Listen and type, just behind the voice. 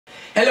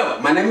Hello,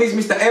 my name is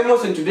Mr.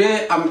 Amos and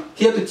today I'm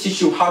here to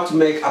teach you how to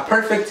make a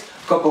perfect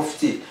cup of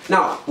tea.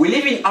 Now, we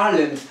live in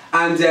Ireland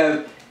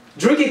and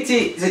drinking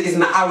tea is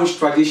an Irish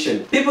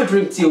tradition. People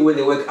drink tea when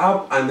they wake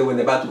up and when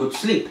they're about to go to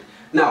sleep.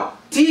 Now,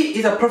 tea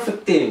is a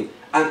perfect thing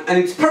and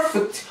it's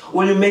perfect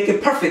when you make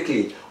it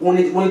perfectly, when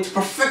it's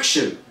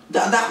perfection.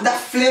 That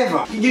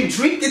flavor. You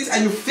drink it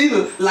and you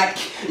feel like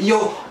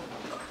you're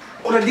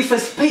on a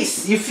different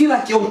space. You feel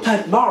like you're on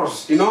planet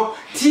Mars, you know?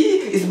 Tea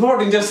is more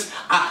than just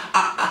a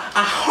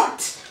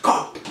hot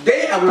cup.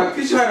 Today I'm going to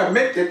teach you how to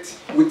make it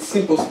with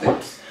simple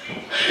steps.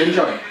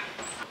 Enjoy.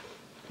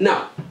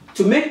 Now,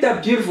 to make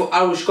that beautiful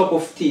Irish cup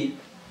of tea,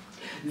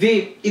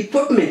 the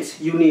equipment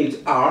you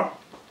need are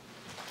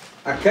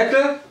a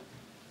kettle,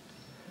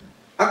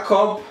 a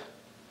cup,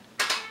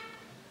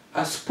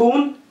 a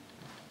spoon.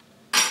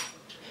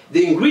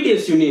 The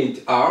ingredients you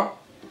need are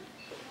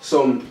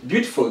some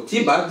beautiful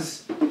tea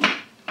bags,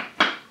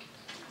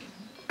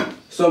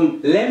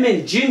 some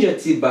lemon ginger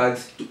tea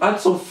bags to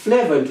add some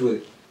flavor to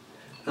it,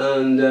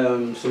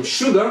 and some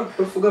sugar,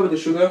 don't forget about the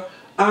sugar,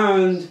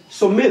 and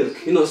some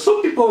milk. You know,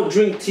 some people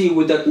drink tea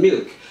without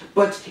milk,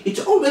 but it's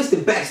always the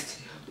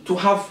best to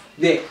have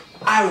the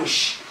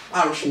Irish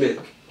milk,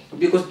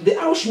 because the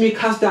Irish milk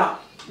has that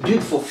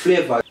beautiful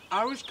flavor.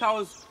 Irish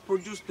cows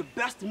produce the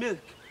best milk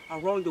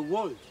around the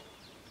world.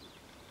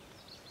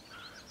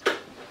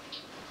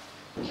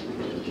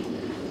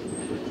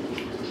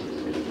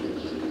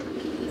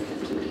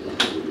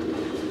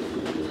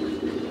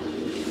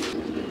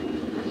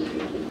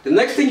 The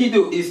next thing you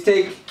do is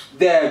take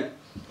the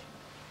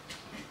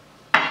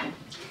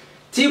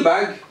tea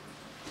bag,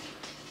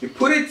 you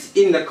put it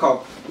in the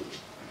cup,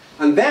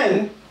 and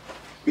then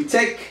you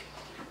take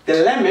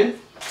the lemon,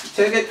 you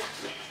take it,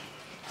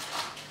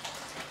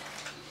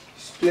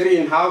 split it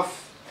in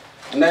half,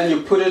 and then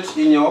you put it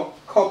in your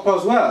cup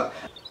as well.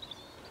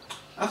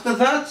 After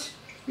that,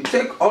 you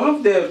take all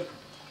of the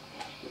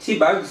tea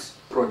bags,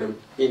 throw them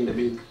in the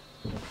bin.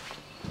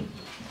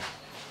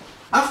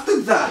 After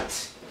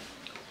that,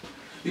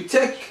 you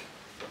take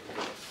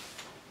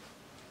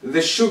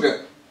the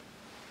sugar.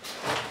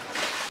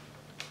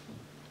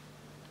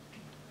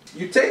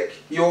 You take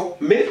your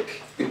milk,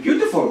 the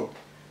beautiful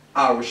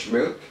Irish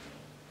milk,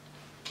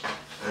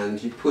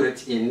 and you put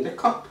it in the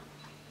cup.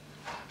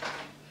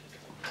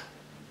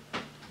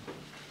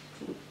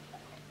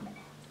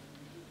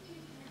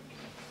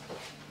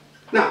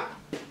 Now,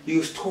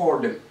 you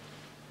store them.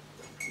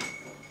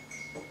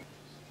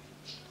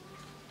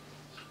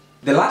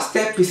 The last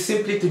step is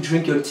simply to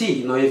drink your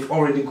tea. You know, you've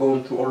already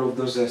gone through all of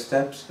those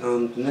steps,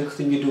 and the next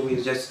thing you do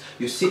is just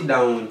you sit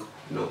down,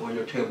 you know, on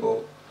your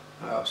table,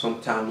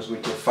 sometimes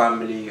with your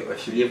family, or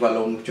if you live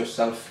alone with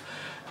yourself.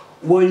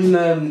 When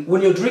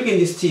you're drinking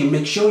this tea,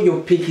 make sure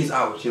your pinky is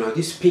out. You know,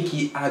 this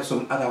pinky adds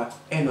some other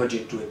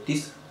energy to it.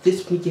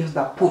 This pinky has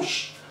that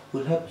push,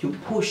 will help you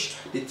push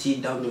the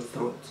tea down your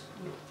throat.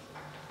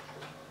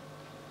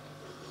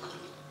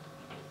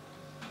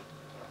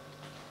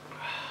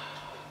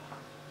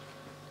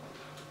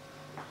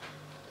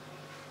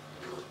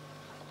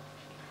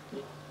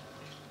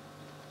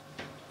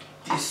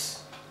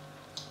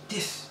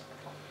 This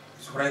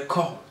is what I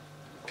call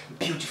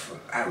beautiful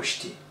Irish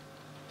tea.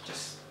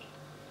 Just,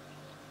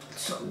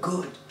 it's so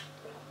good.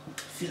 I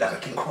feel like I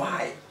can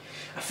cry.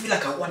 I feel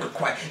like I want to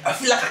cry. I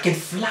feel like I can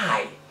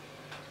fly.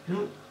 You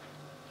know?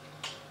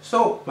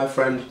 So, my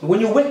friend,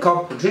 when you wake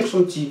up, drink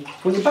some tea.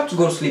 When you're about to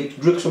go to sleep,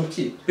 drink some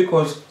tea.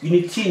 Because you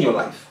need tea in your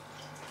life.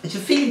 If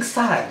you're feeling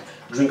sad,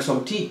 drink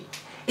some tea.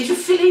 If you're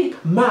feeling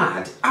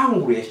mad,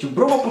 angry, if you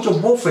broke up with your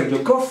boyfriend,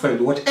 your girlfriend,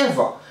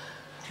 whatever,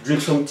 drink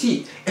some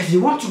tea. If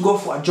you want to go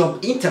for a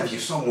job interview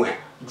somewhere,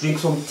 drink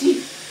some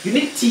tea. You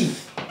need tea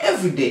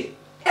every day,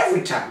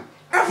 every time,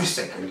 every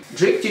second.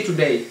 Drink tea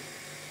today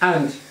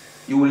and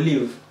you will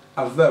live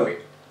a very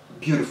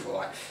beautiful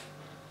life.